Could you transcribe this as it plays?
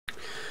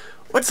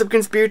What's up,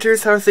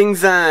 conspirators? How are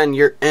things on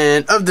your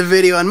end of the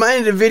video? On my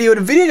end of the video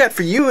I got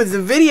for you is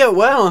a video,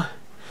 well,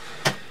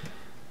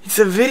 it's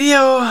a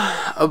video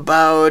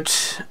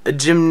about a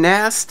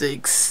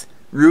gymnastics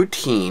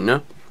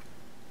routine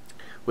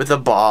with a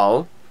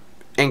ball,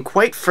 and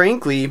quite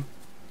frankly,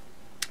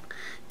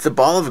 it's a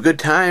ball of a good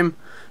time,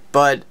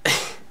 but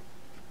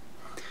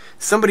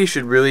somebody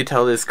should really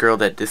tell this girl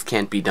that this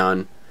can't be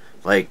done.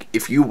 Like,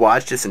 if you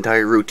watch this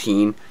entire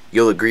routine,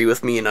 you'll agree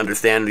with me and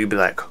understand, and you'll be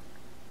like,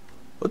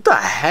 what the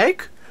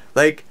heck?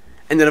 Like,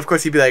 and then of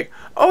course he'd be like,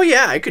 oh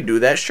yeah, I could do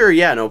that, sure,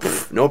 yeah, no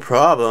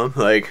problem,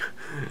 like,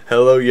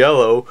 hello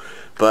yellow.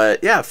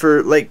 But yeah,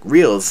 for like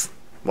reals,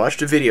 watch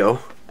the video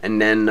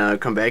and then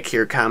come back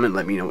here, comment,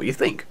 let me know what you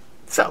think.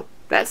 So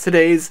that's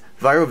today's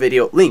viral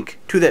video. Link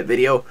to that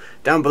video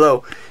down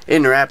below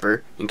in the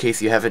wrapper, in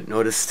case you haven't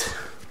noticed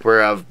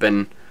where I've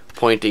been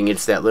pointing.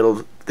 It's that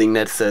little thing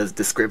that says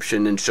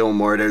description and show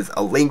more. There's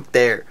a link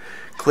there.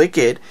 Click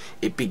it.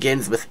 It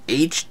begins with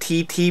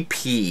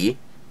http://.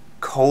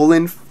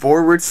 And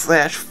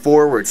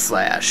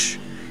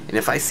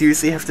if I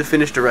seriously have to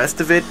finish the rest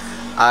of it,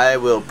 I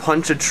will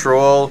punch a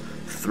troll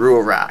through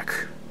a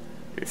rock.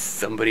 There's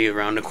somebody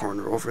around the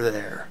corner over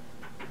there.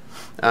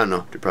 I don't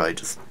know, they're probably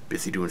just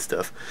busy doing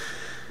stuff.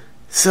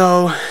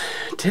 So,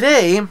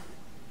 today,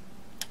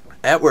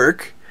 at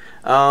work,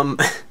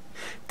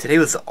 today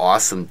was an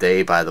awesome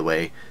day, by the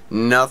way.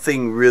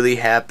 Nothing really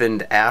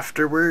happened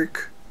after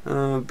work,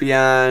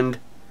 beyond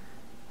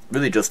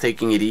really just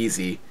taking it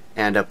easy.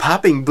 And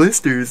popping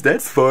blisters,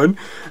 that's fun.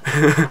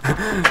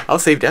 I'll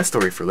save that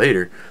story for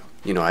later.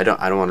 You know, I don't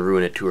want to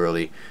ruin it too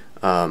early.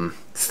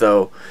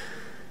 So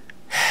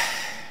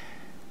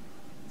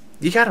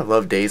you gotta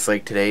love days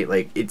like today.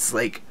 Like, it's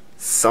like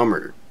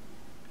summer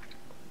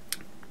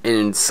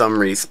in some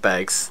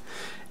respects,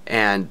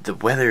 and the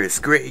weather is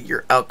great.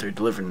 You're out there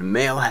delivering the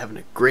mail, having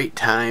a great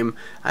time.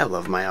 I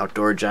love my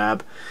outdoor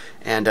job.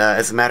 And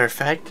as a matter of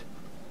fact,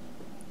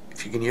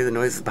 if you can hear the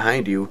noises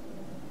behind you,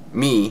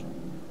 me,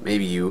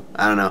 maybe you,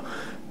 I don't know,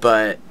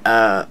 but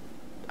I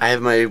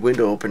have my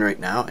window open right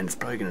now, and it's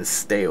probably going to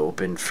stay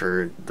open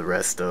for the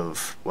rest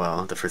of,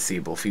 well, the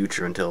foreseeable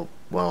future until,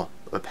 well,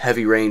 a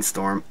heavy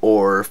rainstorm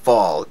or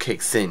fall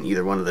kicks in,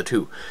 either one of the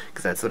two,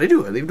 because that's what I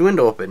do. I leave the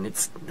window open.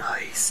 It's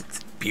nice.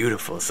 It's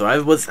beautiful. So I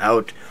was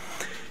out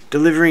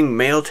delivering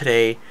mail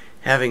today,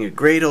 having a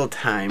great old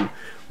time,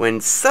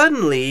 when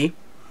suddenly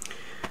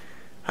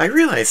I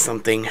realized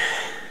something.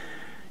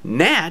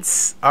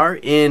 Gnats are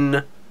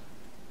in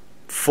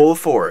full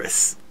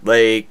force.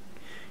 Like,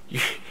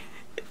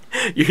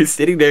 you're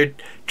sitting there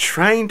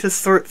trying to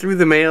sort through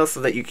the mail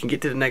so that you can get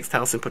to the next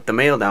house and put the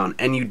mail down,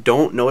 and you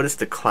don't notice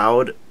the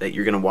cloud that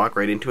you're gonna walk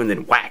right into, and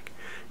then whack,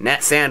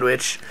 gnat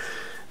sandwich.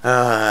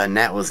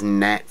 Gnat was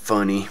not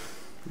funny.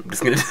 I'm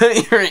just gonna tell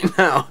you right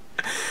now.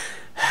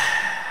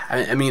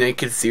 I mean, I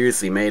could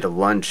seriously made a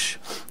lunch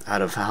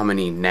out of how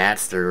many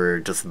gnats there were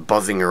just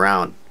buzzing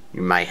around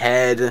my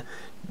head,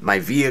 my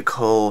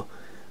vehicle,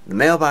 the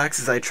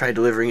mailboxes I tried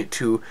delivering it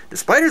to. The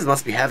spiders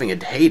must be having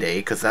a heyday,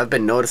 because I've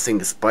been noticing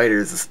the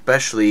spiders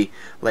especially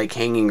like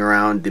hanging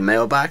around the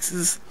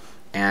mailboxes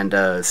and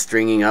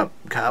stringing up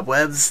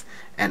cobwebs,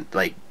 and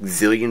like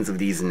zillions of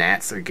these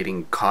gnats are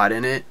getting caught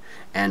in it,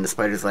 and the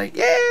spiders like,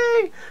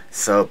 yay!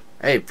 So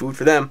hey, food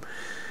for them.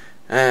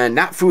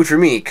 Not food for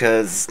me,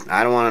 because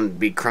I don't want to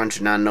be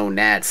crunching on no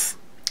gnats.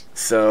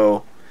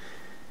 So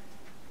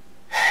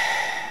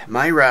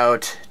my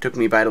route took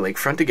me by the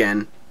lakefront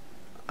again.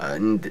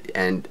 And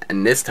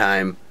this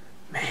time,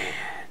 man,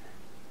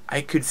 I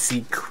could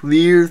see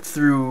clear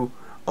through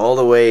all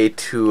the way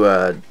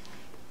to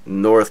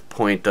north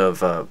point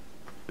of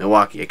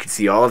Milwaukee. I could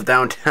see all of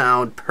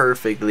downtown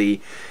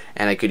perfectly,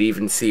 and I could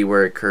even see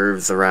where it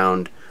curves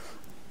around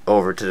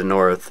over to the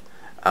north.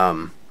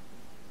 Yeah,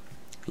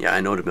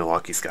 I know the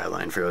Milwaukee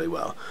skyline fairly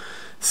well.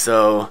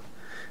 So,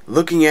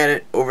 looking at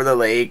it over the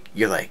lake,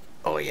 you're like,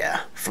 oh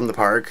yeah, from the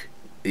park,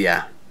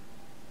 yeah,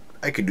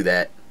 I could do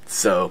that.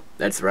 So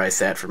that's where I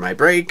sat for my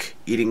break,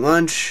 eating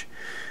lunch,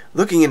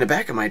 looking in the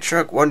back of my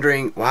truck,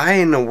 wondering why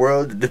in the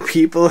world did the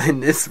people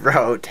in this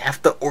route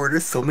have to order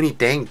so many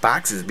dang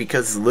boxes,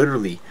 because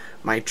literally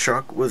my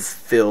truck was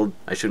filled.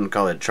 I shouldn't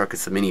call it a truck,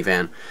 it's a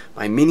minivan.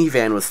 My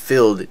minivan was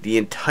filled. The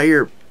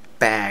entire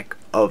back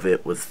of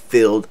it was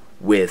filled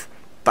with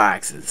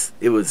boxes.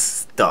 It was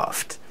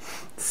stuffed.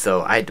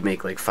 So I had to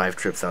make like 5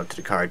 trips out to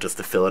the car just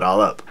to fill it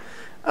all up.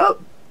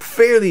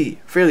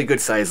 Fairly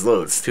good sized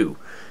loads too.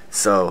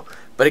 So,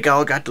 but it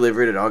all got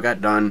delivered, it all got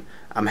done.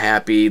 I'm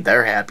happy,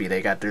 they're happy,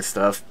 they got their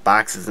stuff,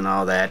 boxes and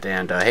all that,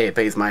 and hey, it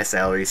pays my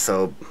salary,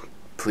 so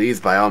please,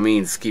 by all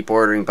means, keep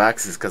ordering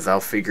boxes, because I'll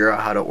figure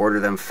out how to order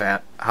them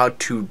how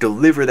to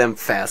deliver them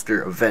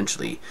faster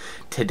eventually.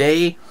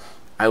 Today,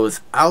 I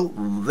was out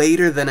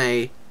later than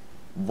I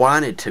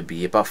wanted to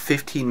be, about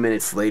 15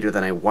 minutes later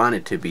than I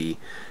wanted to be,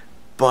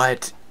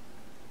 but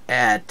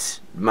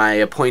at my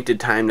appointed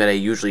time that I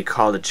usually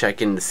call to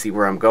check in to see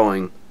where I'm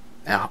going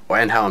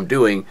and how I'm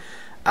doing,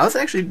 I was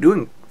actually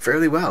doing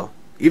fairly well,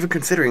 even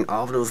considering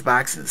all of those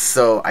boxes.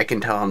 So I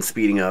can tell I'm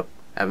speeding up,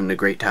 having a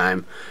great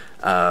time.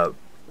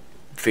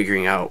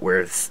 figuring out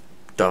where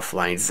stuff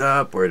lines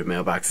up, where the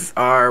mailboxes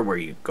are, where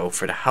you go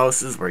for the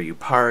houses, where you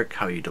park,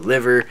 how you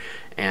deliver,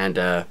 and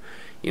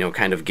you know,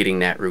 kind of getting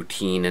that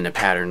routine and a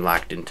pattern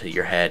locked into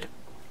your head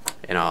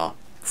and all.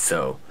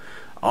 So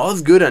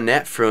all's good on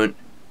that front.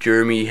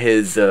 Jeremy,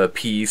 his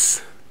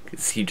piece,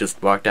 because he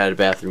just walked out of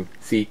the bathroom.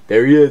 See,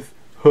 there he is.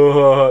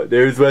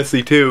 There's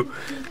Wesley too.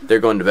 They're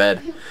going to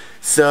bed.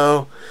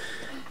 So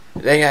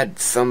they had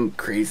some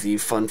crazy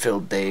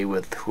fun-filled day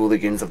with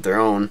hooligans of their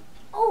own.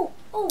 Oh.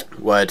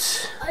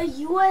 What? A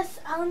U.S.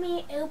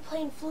 Army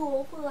airplane flew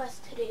over us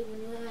today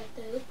when we were at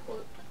the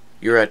airport.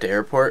 You were at the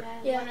airport?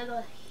 Yeah. One of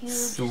the huge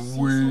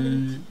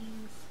Sweet.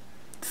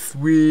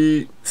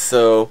 Sweet.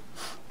 So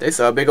they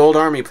saw a big old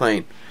army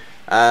plane.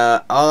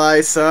 All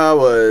I saw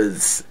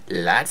was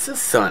lots of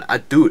sun.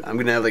 Dude, I'm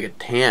gonna have like a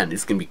tan.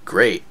 It's gonna be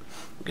great.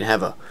 I'm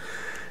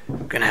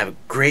gonna have a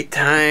great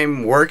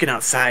time working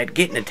outside,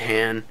 getting a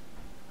tan.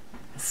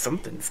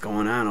 Something's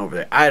going on over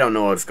there. I don't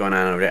know what's going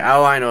on over there.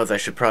 All I know is I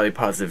should probably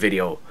pause the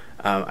video.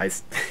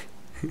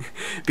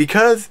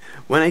 Because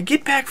when I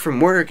get back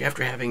from work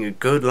after having a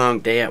good long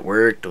day at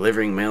work,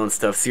 delivering mail and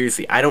stuff,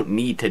 seriously, I don't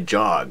need to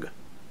jog.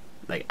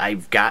 Like,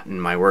 I've gotten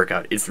my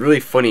workout. It's really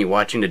funny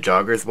watching the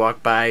joggers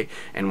walk by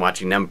and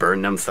watching them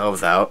burn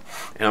themselves out.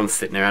 And I'm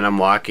sitting there and I'm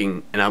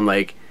walking and I'm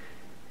like,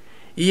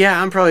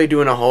 yeah, I'm probably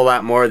doing a whole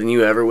lot more than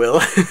you ever will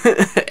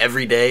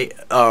every day.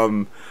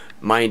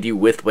 Mind you,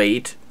 with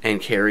weight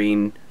and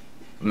carrying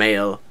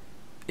mail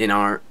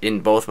in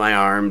both my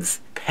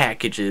arms,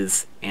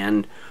 packages,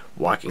 and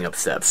walking up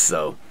steps.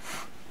 So,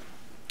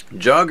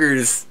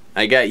 joggers,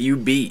 I got you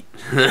beat.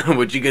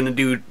 What you gonna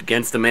do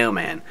against the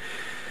mailman?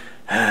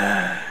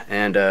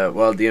 And,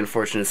 well, the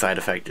unfortunate side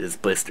effect is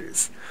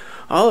blisters.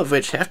 All of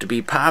which have to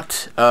be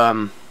popped,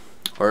 or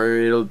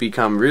it'll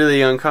become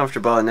really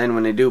uncomfortable, and then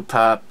when they do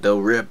pop,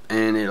 they'll rip,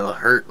 and it'll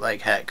hurt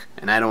like heck.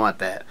 And I don't want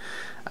that.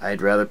 I'd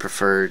rather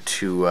prefer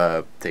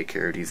to take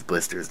care of these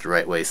blisters the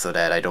right way so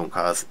that I don't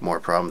cause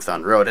more problems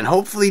down the road. And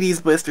hopefully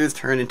these blisters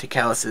turn into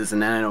calluses,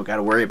 and then I don't got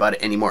to worry about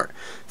it anymore.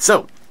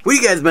 So, what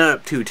you guys been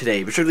up to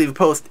today? Be sure to leave a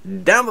post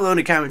down below in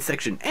the comment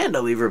section, and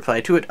I'll leave a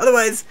reply to it.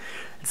 Otherwise,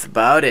 that's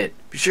about it.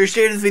 Be sure to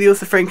share this video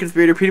with a friend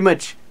conspirator. Pretty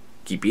much,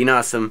 keep being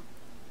awesome.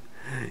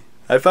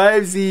 High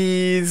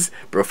fivesies.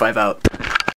 Bro 5 out.